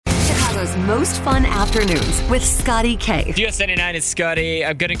Chicago's most fun afternoons with Scotty K. US 99 is Scotty.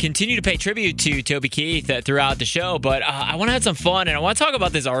 I'm going to continue to pay tribute to Toby Keith throughout the show, but I want to have some fun, and I want to talk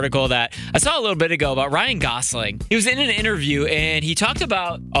about this article that I saw a little bit ago about Ryan Gosling. He was in an interview, and he talked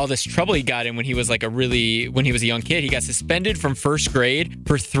about all this trouble he got in when he was when he was a young kid. He got suspended from first grade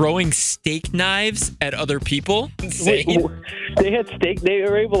for throwing steak knives at other people. Insane. Wait, they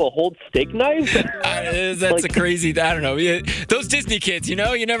were able to hold steak knives? That's a crazy, I don't know. Those Disney kids, you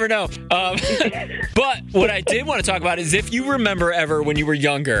never know. But what I did want to talk about is if you remember ever when you were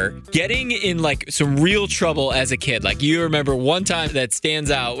younger, getting in some real trouble as a kid. Like you remember one time that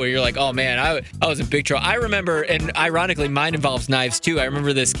stands out where you're like, oh man, I was in big trouble. I remember, and ironically, mine involves knives too. I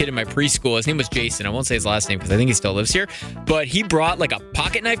remember this kid in my preschool. His name was Jason. I won't say his last name because I think he still lives here. But he brought a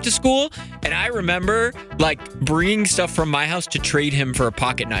pocket knife to school, and I remember bringing stuff from my house to trade him for a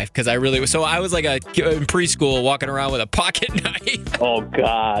pocket knife because I was like in preschool walking around with a pocket knife. Oh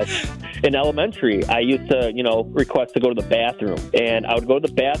gosh. In elementary, I used to, request to go to the bathroom, and I would go to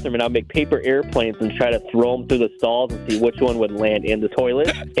the bathroom and I'd make paper airplanes and try to throw them through the stalls and see which one would land in the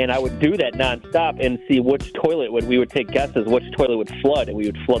toilet. And I would do that nonstop and see which toilet we would take guesses which toilet would flood, and we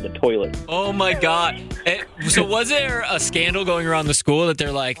would flood the toilet. Oh my God. So was there a scandal going around the school that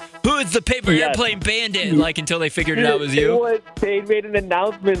they're like, who is the paper airplane bandit? Until they figured it out was you? They made an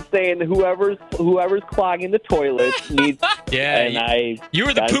announcement saying whoever's clogging the toilet needs. Yeah. And you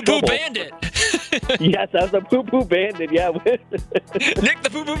were the poo-poo bandit. Yes, I was the poo-poo bandit, yeah. Nick the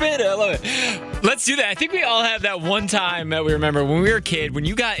poo-poo bandit, I love it. Let's do that. I think we all have that one time that we remember when we were a kid, when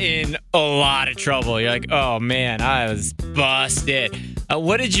you got in a lot of trouble. You're like, oh man, I was busted.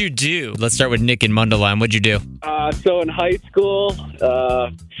 What did you do? Let's start with Nick in Mundelein. What'd you do? So in high school,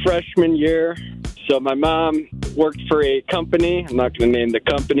 freshman year, so my mom worked for a company. I'm not going to name the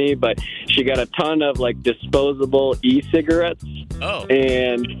company, but she got a ton of disposable e-cigarettes. Oh.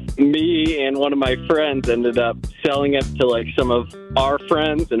 And me and one of my friends ended up selling it to some of our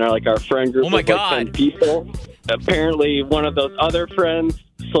friends and our friend group. Oh my God. 10 people. Apparently one of those other friends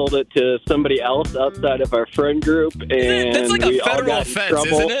sold it to somebody else outside of our friend group, and that's like a we all federal got in offense,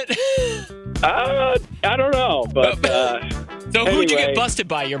 trouble. isn't it? I don't know, but so who'd you get busted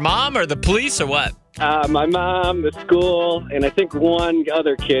by? Your mom or the police or what? My mom, the school, and I think one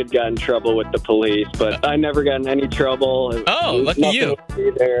other kid got in trouble with the police, but I never got in any trouble. Oh, lucky you!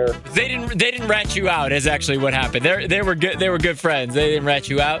 There. They didn't rat you out. Is actually what happened. They were good. They were good friends. They didn't rat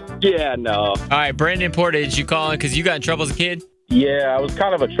you out. Yeah, no. All right, Brandon Porter, did you call in because you got in trouble as a kid? Yeah, I was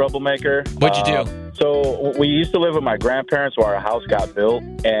kind of a troublemaker. What'd you do? So we used to live with my grandparents while our house got built,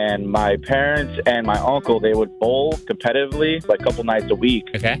 and my parents and my uncle, they would bowl competitively a couple nights a week.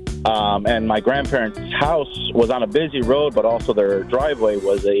 Okay. And my grandparents' house was on a busy road, but also their driveway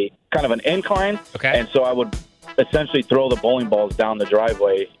was a kind of an incline. Okay. And so I would essentially throw the bowling balls down the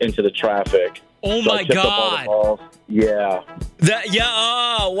driveway into the traffic. Oh, so my God. Yeah.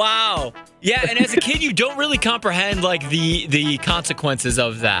 Oh, wow. Yeah, and as a kid, you don't really comprehend, the consequences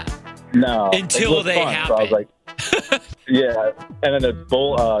of that. No. Until they happen. So I was like, yeah. And then the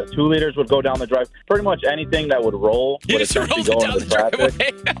 2 liters would go down the drive. Pretty much anything that would roll You would just essentially rolled go it down into the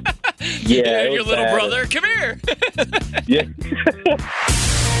traffic. driveway. Yeah. Your little bad. brother, come here. Yeah.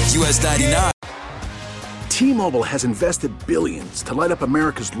 US 99. T-Mobile has invested billions to light up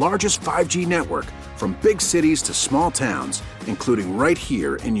America's largest 5G network, from big cities to small towns, including right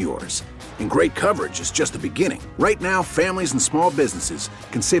here in yours. And great coverage is just the beginning. Right now, families and small businesses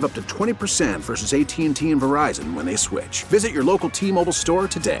can save up to 20% versus AT&T and Verizon when they switch. Visit your local T-Mobile store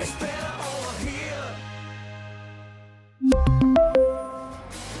today.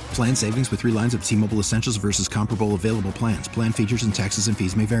 Plan savings with 3 lines of T-Mobile Essentials versus comparable available plans. Plan features and taxes and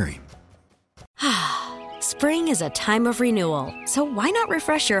fees may vary. Spring is a time of renewal, so why not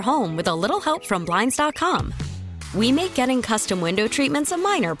refresh your home with a little help from Blinds.com? We make getting custom window treatments a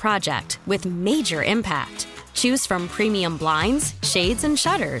minor project with major impact. Choose from premium blinds, shades, and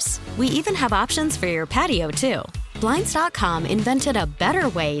shutters. We even have options for your patio, too. Blinds.com invented a better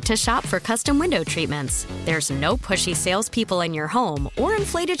way to shop for custom window treatments. There's no pushy salespeople in your home or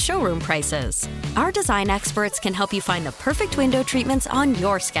inflated showroom prices. Our design experts can help you find the perfect window treatments on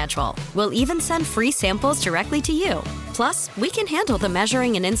your schedule. We'll even send free samples directly to you. Plus, we can handle the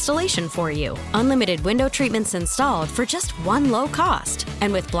measuring and installation for you. Unlimited window treatments installed for just one low cost.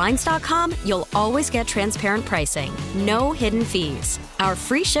 And with Blinds.com, you'll always get transparent pricing. No hidden fees. Our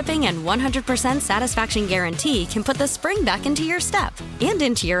free shipping and 100% satisfaction guarantee can put the spring back into your step and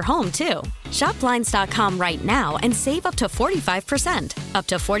into your home, too. Shop Blinds.com right now and save up to 45%. Up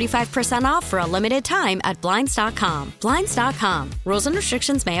to 45% off for a limited time at Blinds.com. Blinds.com. Rules and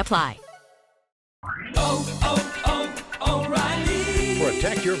restrictions may apply. O'Reilly.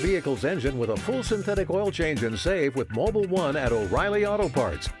 Protect your vehicle's engine with a full synthetic oil change and save with Mobil 1 at O'Reilly Auto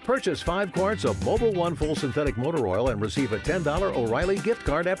Parts. Purchase 5 quarts of Mobil 1 full synthetic motor oil and receive a $10 O'Reilly gift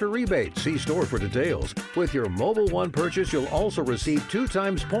card after rebate. See store for details. With your Mobil 1 purchase, you'll also receive 2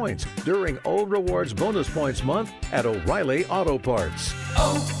 times points during O Rewards Bonus Points Month at O'Reilly Auto Parts.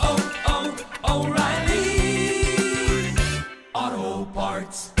 Oh,